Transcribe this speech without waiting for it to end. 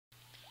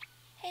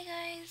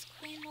Hey guys,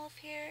 Queen Wolf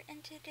here,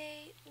 and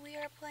today we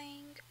are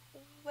playing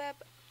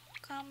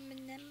webcom.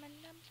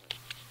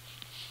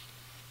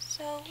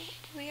 So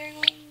we are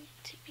going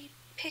to be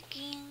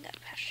picking a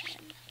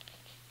passion,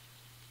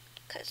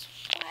 cause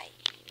why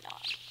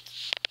not?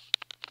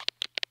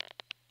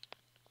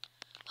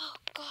 Oh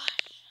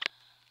gosh,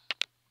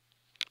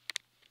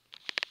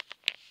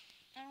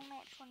 I don't know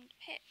which one to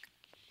pick.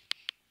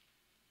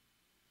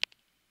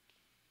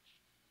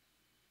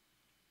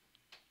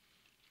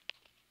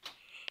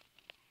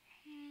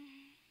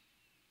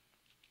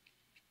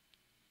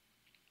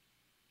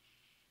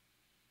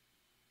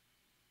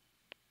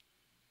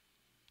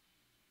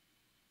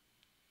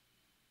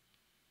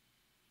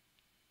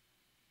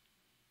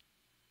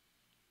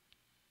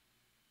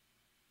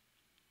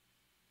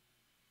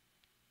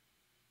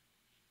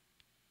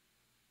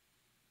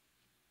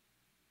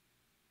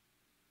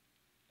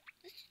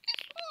 This is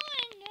this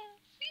one!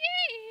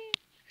 Yay!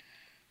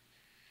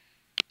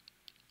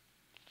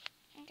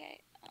 Okay,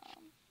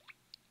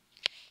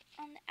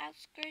 on the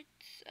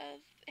outskirts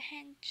of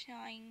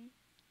Henchine,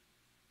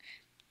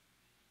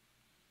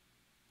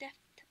 death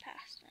to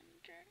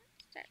passenger.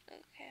 Is that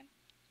okay?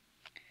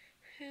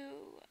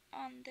 Who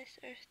on this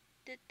earth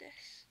did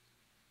this?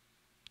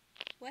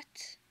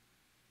 What?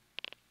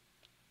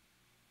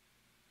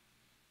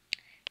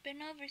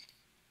 Been over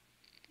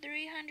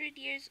 300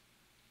 years.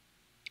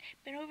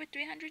 Been over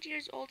 300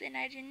 years old, and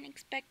I didn't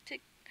expect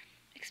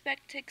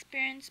to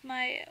experience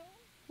my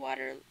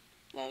water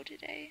low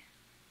today.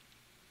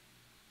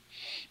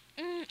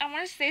 I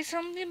want to say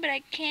something, but I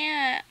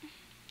can't.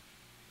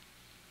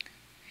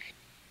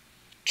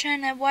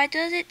 Jenna, why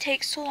does it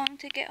take so long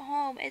to get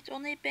home? It's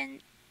only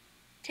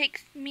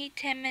takes me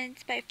 10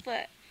 minutes by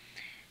foot.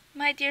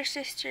 My dear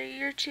sister,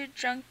 you're too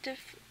drunk to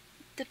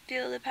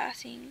feel the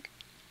passing.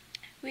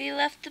 We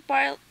left the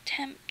bar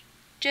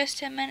just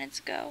 10 minutes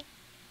ago.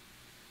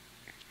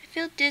 I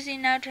feel dizzy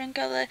now,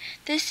 Tranquilla.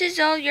 This is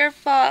all your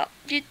fault.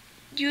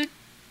 You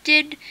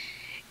did.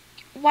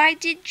 Why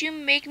did you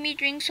make me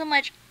drink so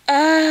much?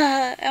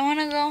 I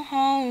wanna go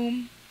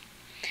home.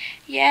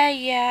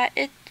 Yeah,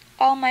 it's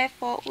all my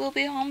fault. We'll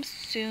be home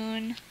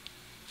soon.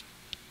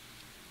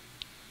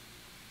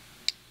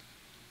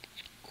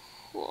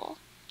 Cool.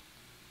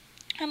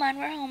 Come on,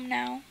 we're home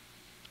now.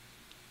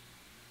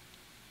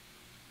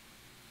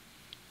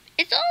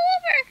 It's all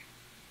over.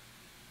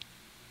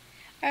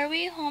 Are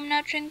we home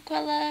now,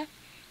 Tranquilla?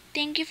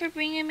 Thank you for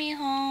bringing me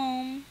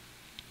home.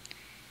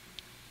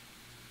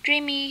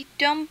 Dreamy,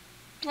 don't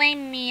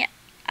blame me.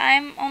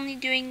 I'm only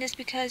doing this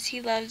because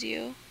he loves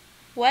you.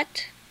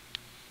 What?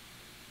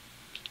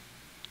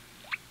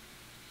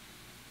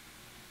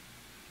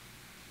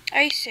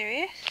 Are you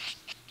serious?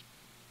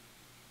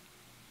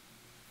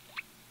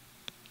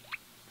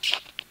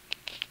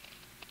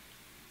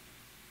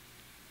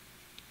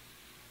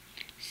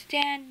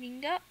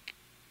 Standing up.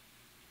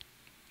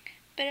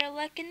 Better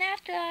luck in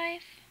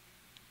afterlife.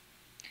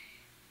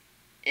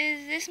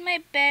 Is this my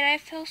bed? I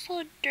feel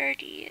so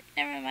dirty.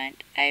 Never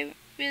mind. I'm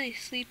really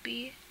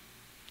sleepy.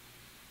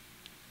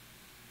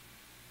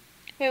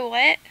 Wait,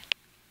 what?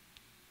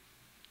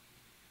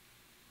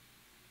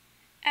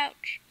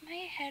 Ouch.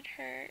 My head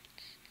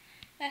hurts.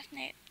 Last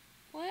night.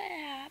 What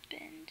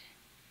happened?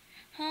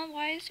 Huh?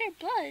 Why is there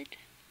blood?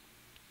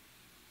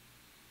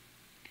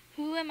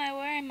 Who am I?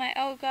 Where am I?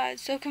 Oh god,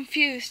 so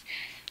confused.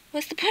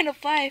 What's the point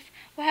of life?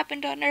 What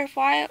happened on Earth?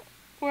 Why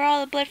were all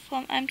the blood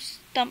flowing? I'm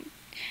stumped.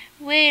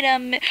 Wait a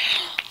minute.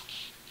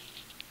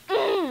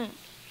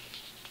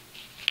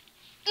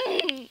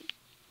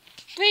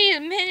 Wait a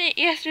minute.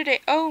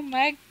 Yesterday. Oh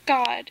my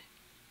god.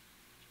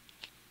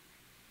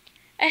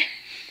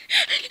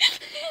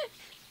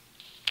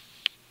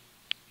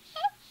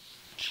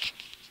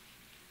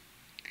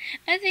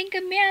 I think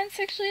a man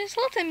sexually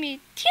assaulted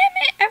me. Damn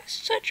it! I was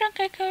so drunk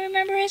I couldn't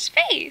remember his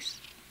face.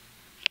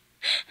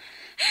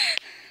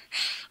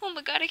 Oh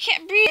my god, I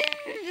can't breathe.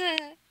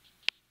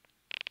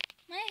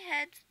 My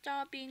head's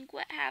throbbing.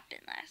 What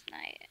happened last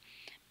night?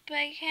 But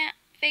I can't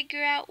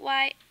figure out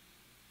why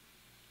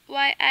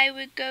I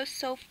would go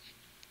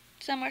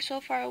somewhere so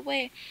far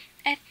away.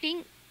 I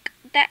think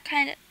that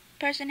kind of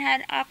person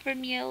had offered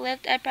me a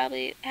lift. I'd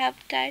probably have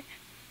died.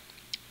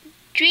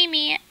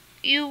 Dreamy,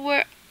 you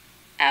were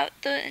out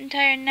the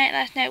entire night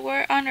last night.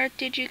 Where on earth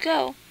did you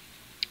go?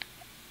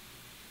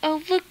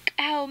 Oh, look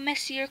how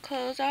messy your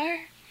clothes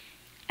are.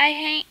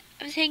 I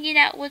was hanging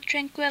out with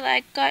Tranquilla.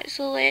 I got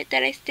so late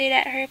that I stayed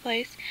at her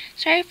place.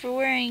 Sorry for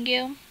worrying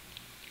you.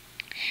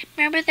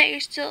 Remember that you're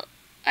still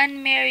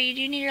unmarried.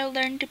 You need to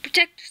learn to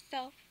protect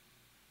yourself.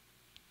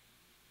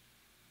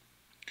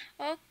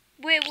 Oh,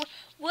 wait,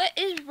 what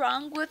is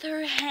wrong with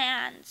her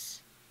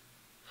hands?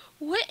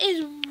 What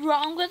is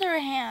wrong with her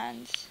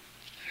hands?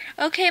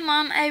 Okay,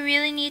 Mom, I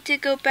really need to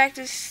go back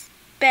to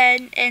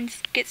bed and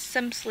get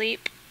some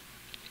sleep.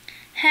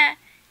 Ha,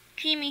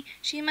 Dreamy,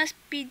 she must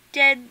be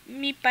dead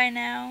meat by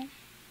now.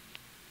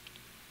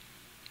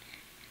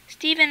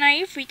 Steven, are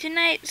you free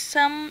tonight?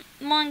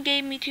 Someone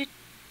gave me 2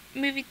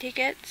 movie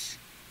tickets.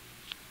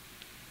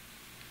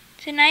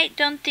 Tonight?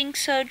 Don't think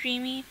so,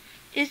 Dreamy.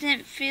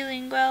 Isn't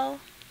feeling well.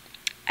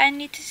 I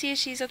need to see if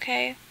she's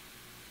okay.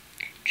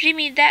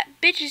 Dreamy, that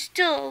bitch is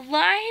still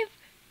alive?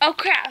 Oh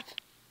crap.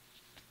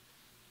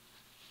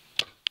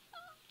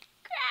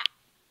 Crap.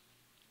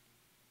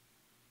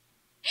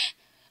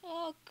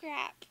 Oh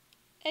crap.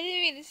 I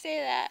didn't mean to say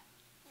that.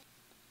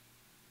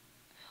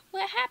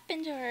 What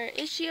happened to her?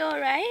 Is she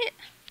alright?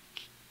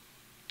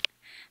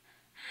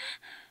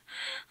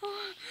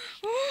 Oh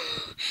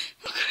crap.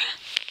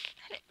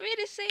 I didn't mean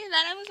to say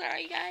that. I'm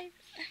sorry, guys.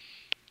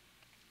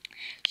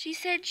 She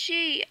said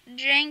she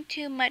drank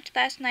too much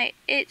last night.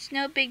 It's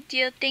no big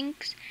deal.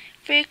 Thanks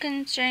for your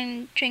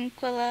concern,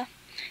 Tranquilla.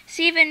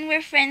 Steven,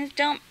 we're friends.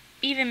 Don't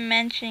even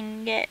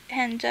mention it.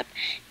 Hands up.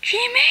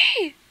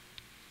 Dreamy!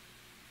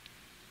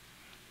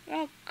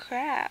 Oh,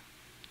 crap.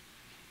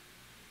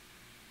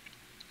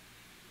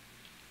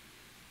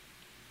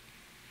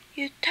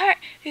 You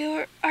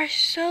are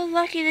so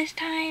lucky this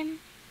time.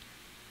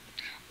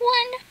 1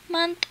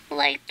 month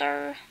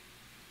later.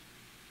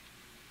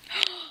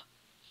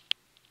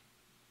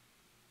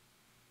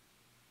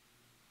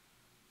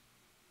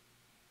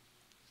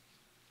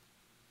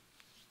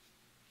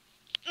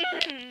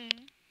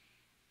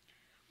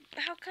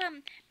 How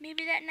come?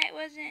 Maybe that night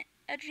wasn't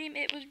a dream,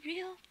 it was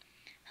real?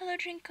 Hello,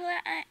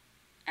 Tranquilla.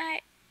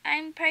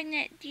 I'm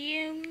pregnant. Do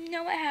you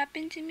know what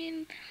happened to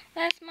me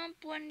last month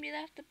when we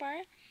left the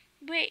bar?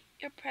 Wait,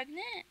 you're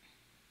pregnant?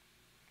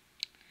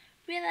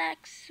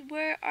 Relax.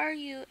 Where are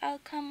you? I'll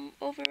come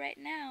over right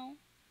now.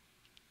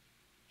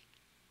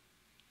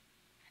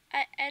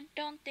 I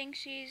don't think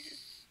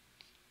she's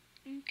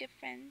a good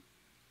friend.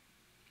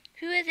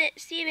 Who is it?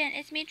 Steven,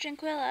 it's me,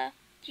 Tranquilla.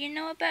 Do you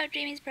know about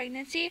Jamie's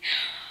pregnancy?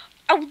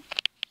 Oh!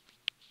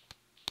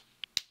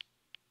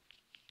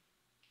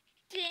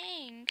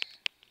 Dang!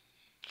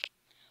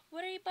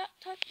 What are you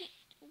talking?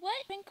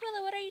 What?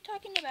 Tranquilla, what are you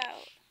talking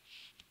about?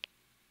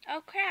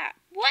 Oh crap.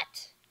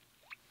 What?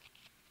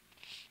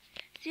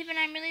 Steven,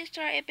 I'm really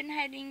sorry I've been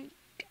hiding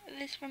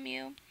this from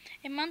you.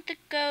 A month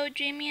ago,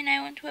 Jamie and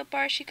I went to a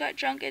bar. She got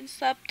drunk and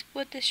slept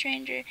with a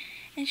stranger,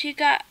 and she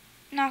got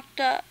knocked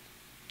up.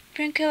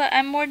 Tranquilla,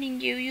 I'm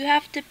warning you. You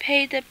have to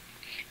pay the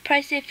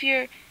price if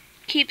you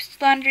keep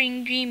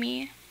slandering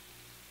Dreamy.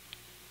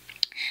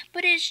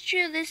 But it's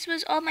true. This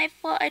was all my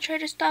fault. I tried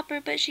to stop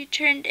her, but she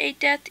turned a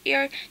deaf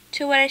ear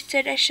to what I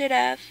said I should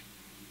have.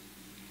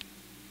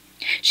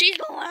 She's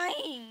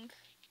lying!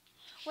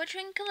 What,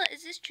 Tranquilla,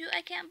 is this true?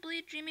 I can't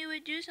believe Dreamy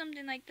would do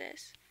something like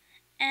this.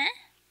 Eh?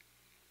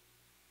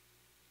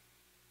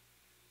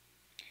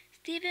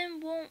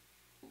 Steven,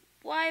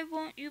 why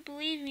won't you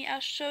believe me? I'll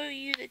show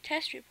you the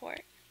test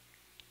report.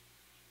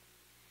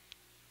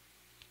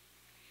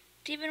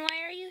 Steven,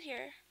 why are you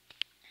here?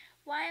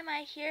 Why am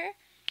I here?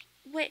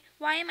 Wait,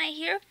 why am I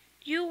here?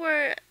 You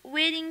were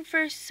waiting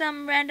for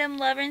some random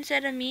lover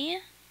instead of me?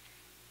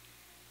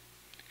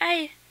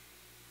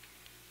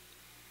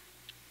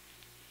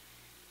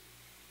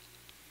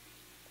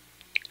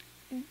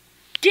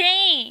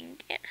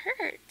 Dang, it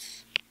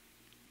hurts.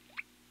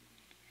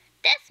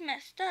 That's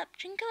messed up.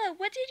 Tranquilla,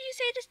 what did you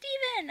say to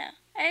Steven?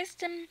 I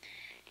asked him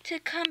to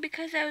come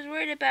because I was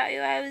worried about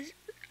you.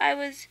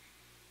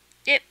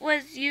 It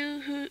was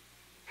you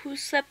who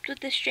slept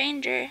with a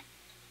stranger.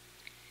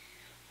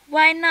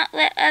 Why not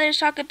let others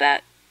talk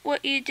about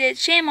what you did?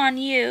 Shame on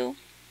you.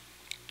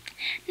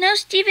 No,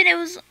 Steven, it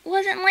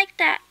wasn't like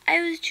that. I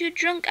was too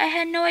drunk. I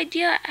had no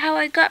idea how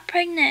I got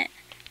pregnant.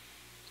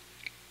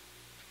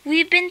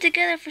 We've been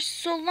together for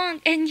so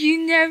long, and you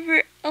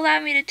never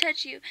allowed me to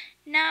touch you.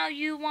 Now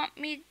you want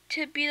me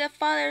to be the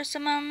father of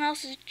someone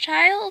else's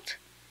child?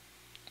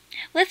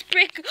 Let's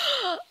break...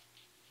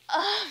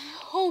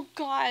 oh,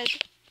 God.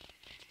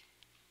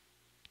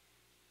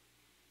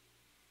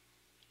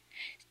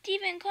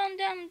 Steven, calm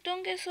down.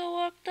 Don't get so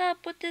worked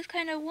up with this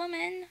kind of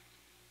woman.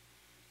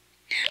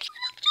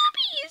 Little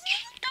chubbies,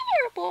 he's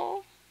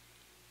adorable.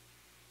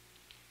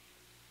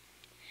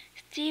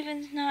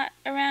 Steven's not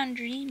around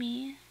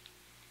Dreamy.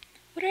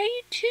 What are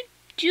you two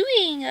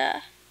doing?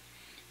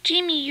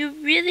 Jamie, you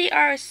really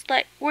are a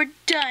slut. We're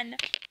done.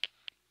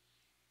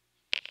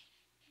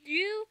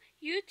 You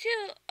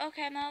too.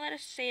 Okay, I'm not allowed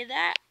to say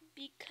that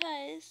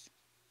because...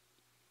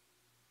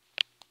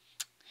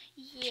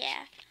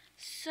 yeah.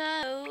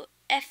 So,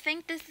 I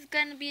think this is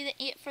going to be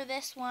it for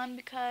this one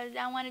because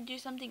I want to do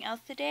something else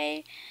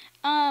today.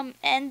 And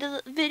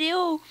the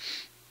video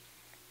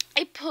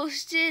I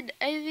posted,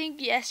 I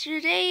think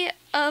yesterday.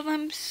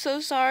 I'm so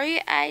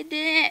sorry I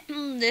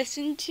didn't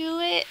listen to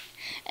it,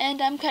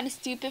 and I'm kind of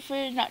stupid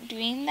for not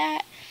doing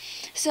that.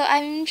 So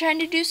I'm trying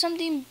to do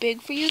something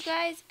big for you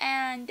guys,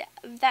 and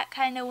that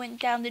kind of went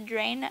down the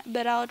drain,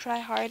 but I'll try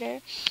harder.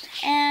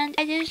 And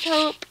I just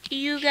hope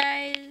you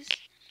guys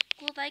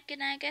will like it,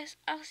 and I guess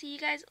I'll see you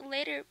guys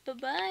later.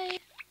 Bye-bye.